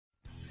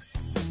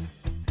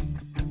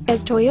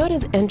As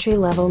Toyota's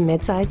entry-level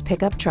midsize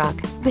pickup truck,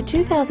 the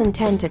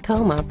 2010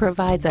 Tacoma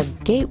provides a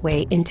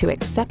gateway into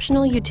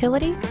exceptional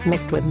utility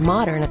mixed with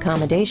modern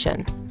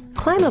accommodation.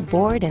 Climb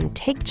aboard and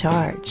take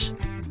charge.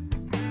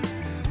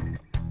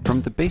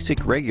 From the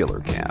basic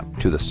regular cab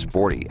to the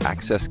sporty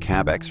Access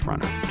Cab X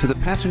Runner to the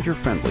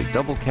passenger-friendly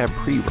double cab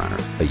pre-runner,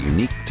 a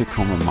unique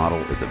Tacoma model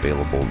is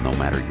available no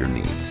matter your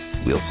needs.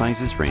 Wheel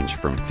sizes range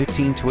from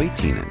 15 to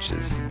 18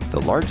 inches,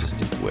 the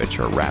largest of which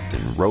are wrapped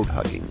in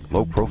road-hugging,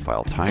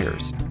 low-profile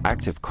tires.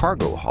 Active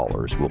cargo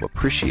haulers will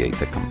appreciate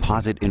the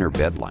composite inner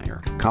bed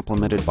liner,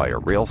 complemented by a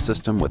rail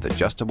system with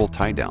adjustable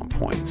tie-down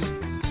points.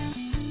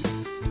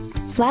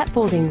 Flat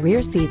folding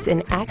rear seats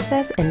in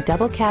Access and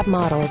double cab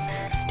models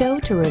stow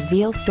to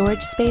reveal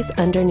storage space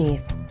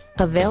underneath.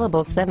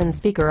 Available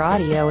 7-speaker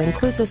audio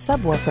includes a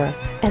subwoofer,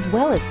 as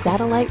well as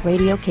satellite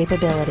radio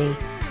capability.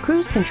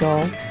 Cruise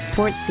control,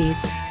 sport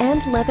seats,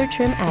 and leather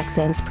trim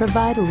accents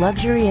provide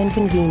luxury and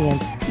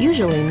convenience,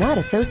 usually not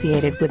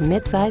associated with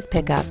mid-size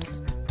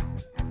pickups.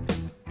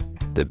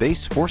 The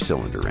base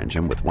 4-cylinder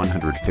engine with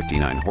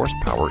 159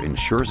 horsepower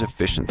ensures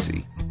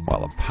efficiency,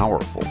 while a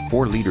powerful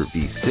 4-liter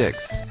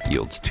V6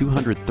 yields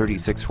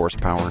 236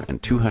 horsepower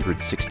and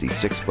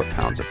 266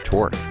 foot-pounds of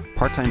torque.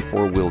 Part-time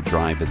 4-wheel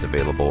drive is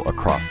available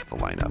across the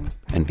lineup,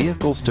 and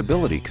vehicle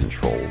stability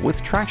control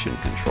with traction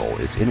control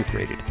is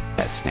integrated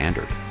as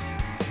standard.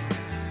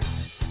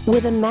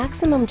 With a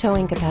maximum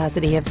towing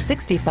capacity of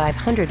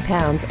 6,500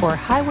 pounds or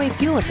highway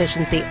fuel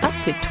efficiency up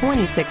to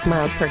 26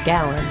 miles per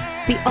gallon,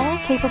 the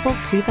all-capable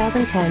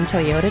 2010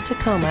 Toyota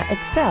Tacoma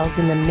excels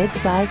in the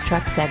mid-size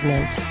truck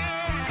segment.